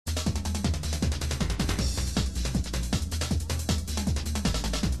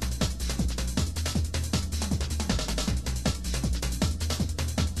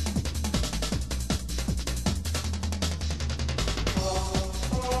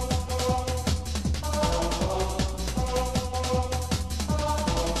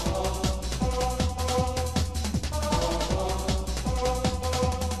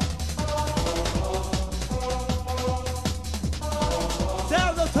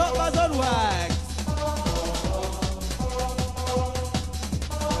Papa's on wax.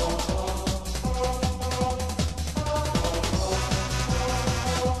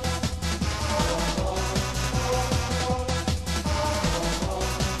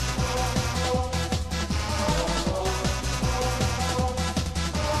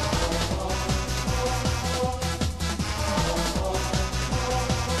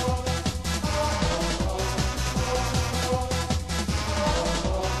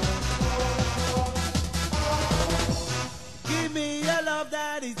 Give me a love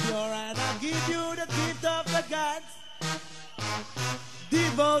that is pure, and I'll give you the gift of the gods.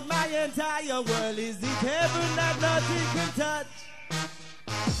 Devote my entire world, is it heaven that nothing can touch?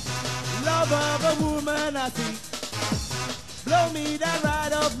 Love of a woman I see, blow me down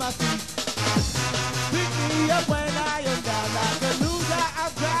right off my feet. Pick me up when I am down, like a loser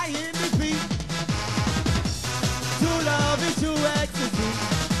I'm trying to beat. True love is true ecstasy,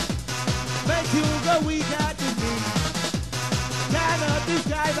 make you go weak at the knee. Cannot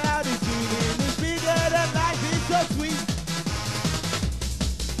describe how this feeling is bigger than life, is so sweet.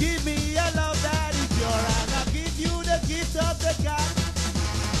 Give me a love that is pure, and I'll give you the gift of the God.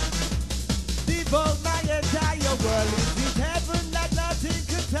 Devote my entire world, is it heaven that nothing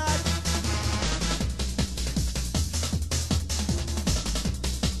could touch?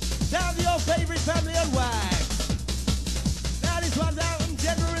 Down to your favorite family on wax. Now this one's out in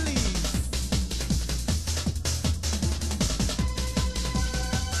general release.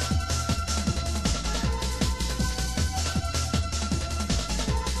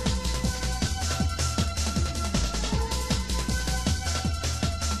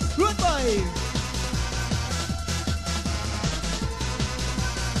 Good boy.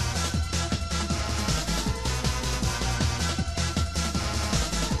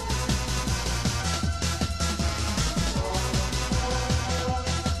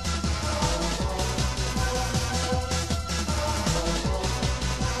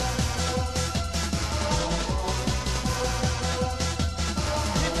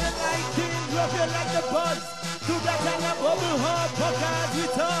 Ruff you like the buzz, too black and a bubble hop, podcast we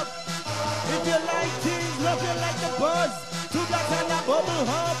talk. If you like things, rough you like the buzz, too black and a bubble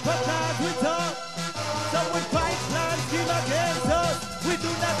hop, podcast we talk. Some with fight plans scheme against us, we do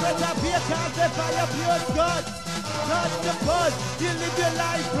not let up here, can't they fire pure guts. Touch the buzz, you live your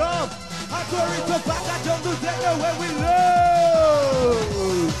life rough. I carry to back, I jump to take the way we love.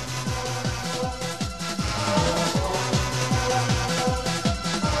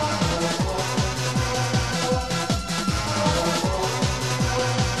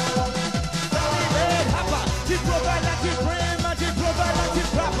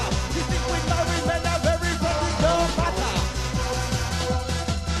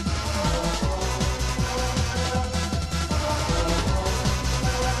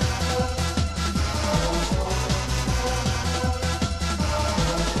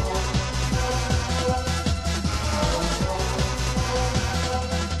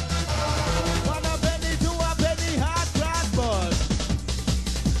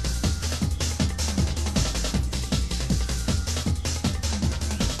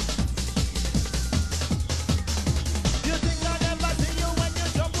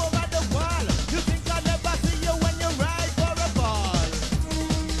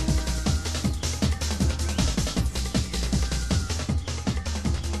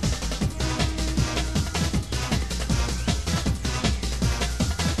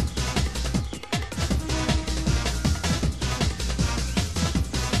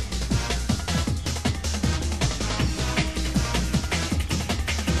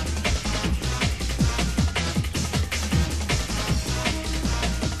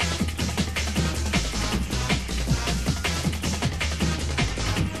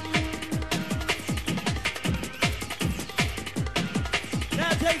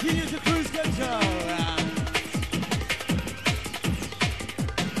 Taking you to cruise control.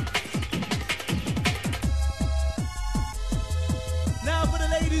 Now for the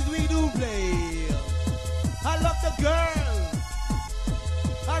ladies we do play. I love the girl.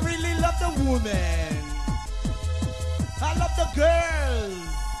 I really love the woman. I love the girl.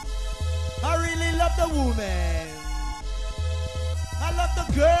 I really love the woman. I love the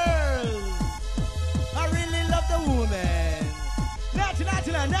girl. I really love the woman.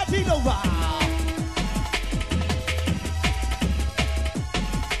 Natty no wow.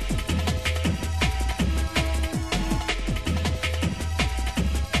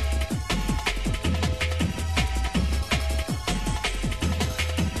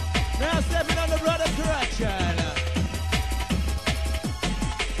 Now stepping on the brother's direction.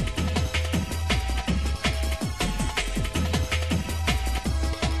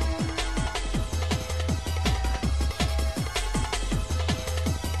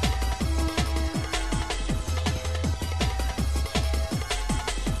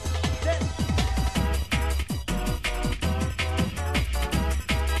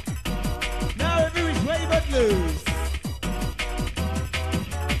 blues.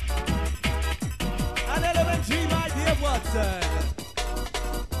 An elementary, my dear Watson.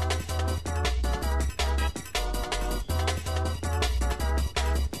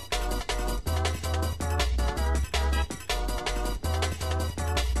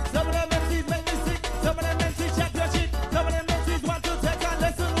 Some of them MCs make me sick. Some of them MCs check your shit. Some of them MCs want to take a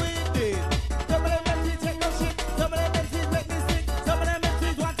lesson with it. Some of them MCs check your shit. Some of them MCs make me sick. Some of them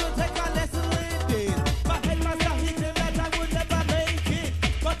MCs want to take a lesson with it. My headmaster, he claimed that I would never make it.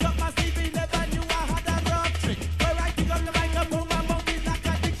 But up my sleeve, he never knew I had a rough trick. Where I pick up the microphone, my mouth is like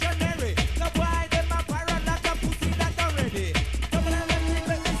a dictionary. No boy, them a pirate like a pussy that already. Some of them MCs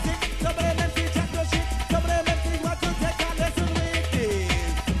make me sick. Some of them MCs check your shit. Some of them MCs want to take a lesson with it.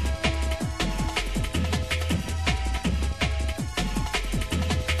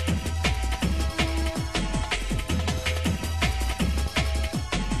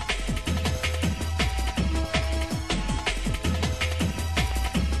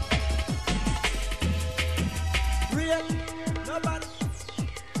 Real, nobody.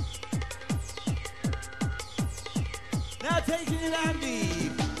 Now taking it on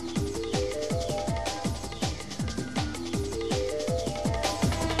deep.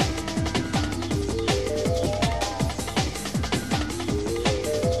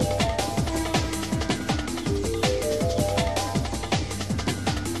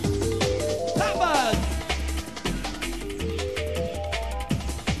 Tapas.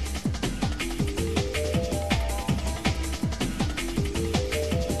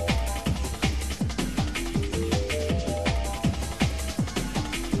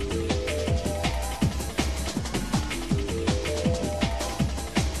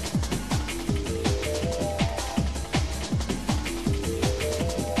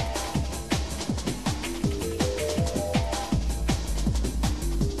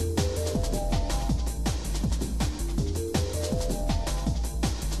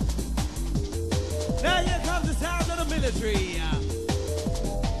 Now here comes the sound of the military.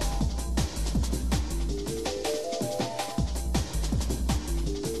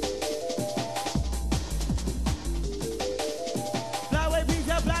 Flyway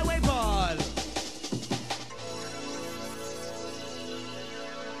pizza, flyway ball.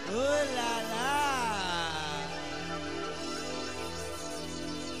 Ooh la la.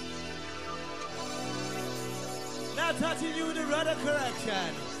 Now touching you the rudder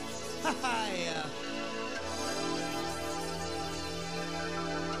correction. Ha ha.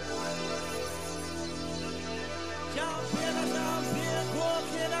 Champion,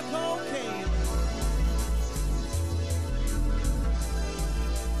 cocaine, cocaine.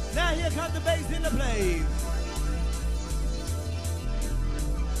 Now here comes the bass in the place.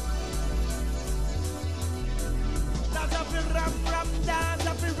 Now jumping ram ram down,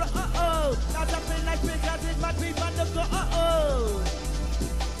 jumping oh. Now jumping like because it might be fun to go oh.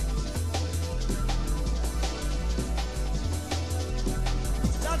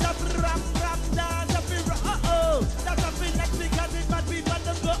 Now jumping ram ram down, jumping oh. Now jumping like because it might be fun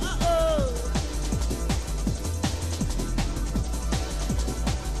to go oh.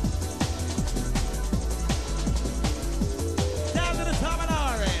 Down to the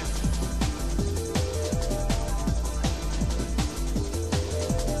Tamanari.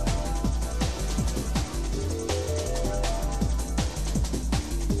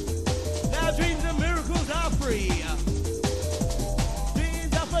 Now dreams and miracles are free.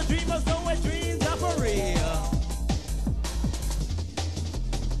 Dreams are for dreamers, so what dreams are for real.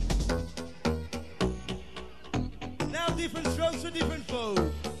 Now different strokes for different folks.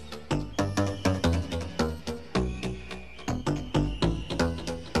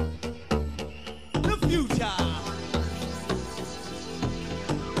 The future.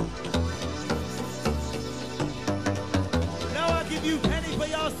 Now I'll give you penny for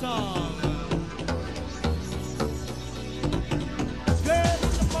your song. Girl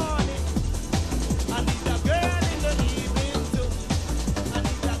in the morning, I need a girl in the evening too. I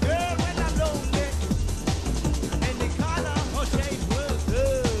need a girl when I'm lonely. Any color or shape will do.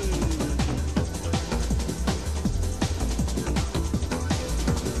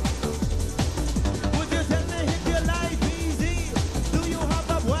 Would you tell me if your life easy? Do you have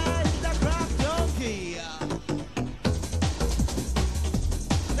a wife that crack donkey?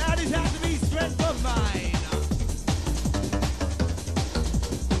 Now this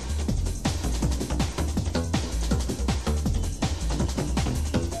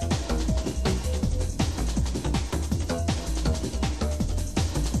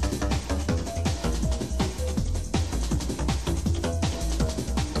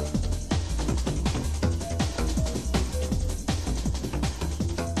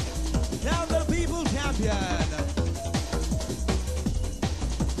champion.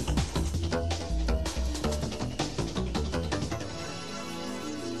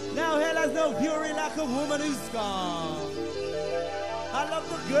 Now hell has no fury like a woman who's gone. I love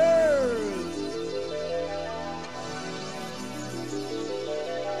the girls.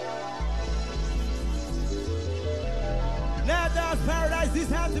 Now dance paradise, this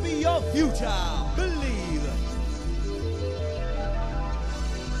has to be your future. Believe.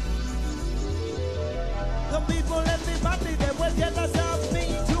 Some people everybody they will get us up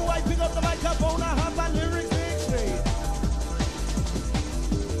me too. I pick up the microphone, I have my lyrics big straight.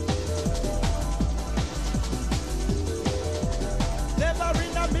 Never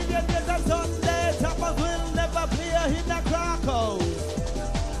in a million years of Sunday, toppers will never play in the Krakow.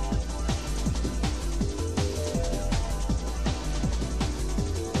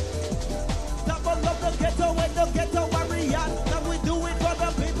 Toppers love the ghetto when the ghetto warrior, and we do it for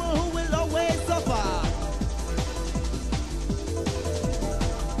the people who will always suffer.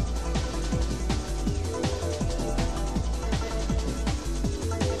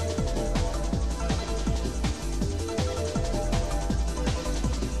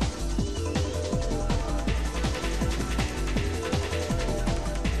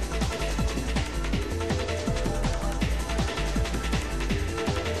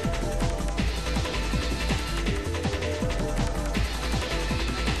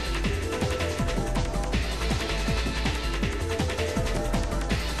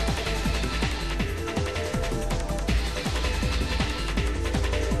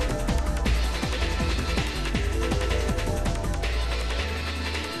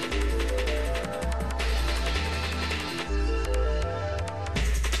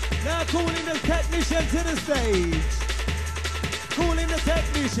 Calling the technician to the stage. Calling the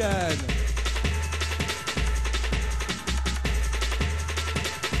technician.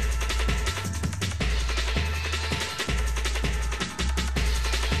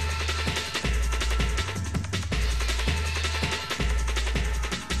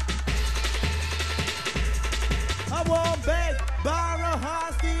 I won't beg, borrow,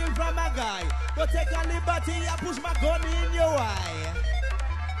 hard steal from a guy. But take a liberty, I push my gun in your eye.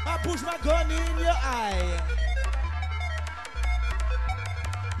 I push my gun in your eye.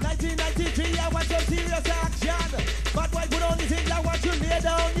 1993, I want some serious action. But why put on the things I want you lay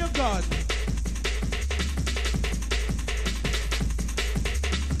down your gun.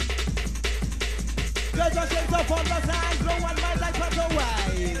 Cause your shapes up on the side, no one might like cut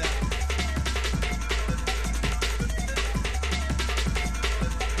away.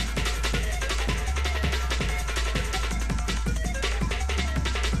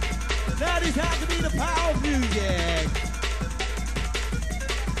 That is how to be the power of music.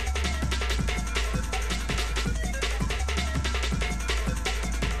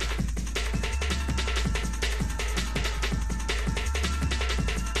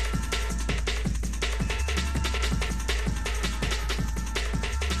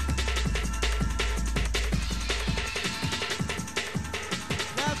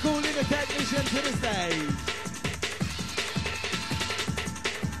 Now calling the technician to the stage.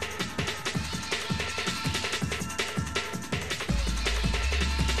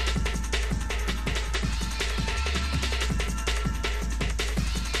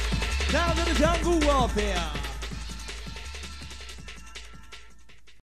 Down to the jungle warfare.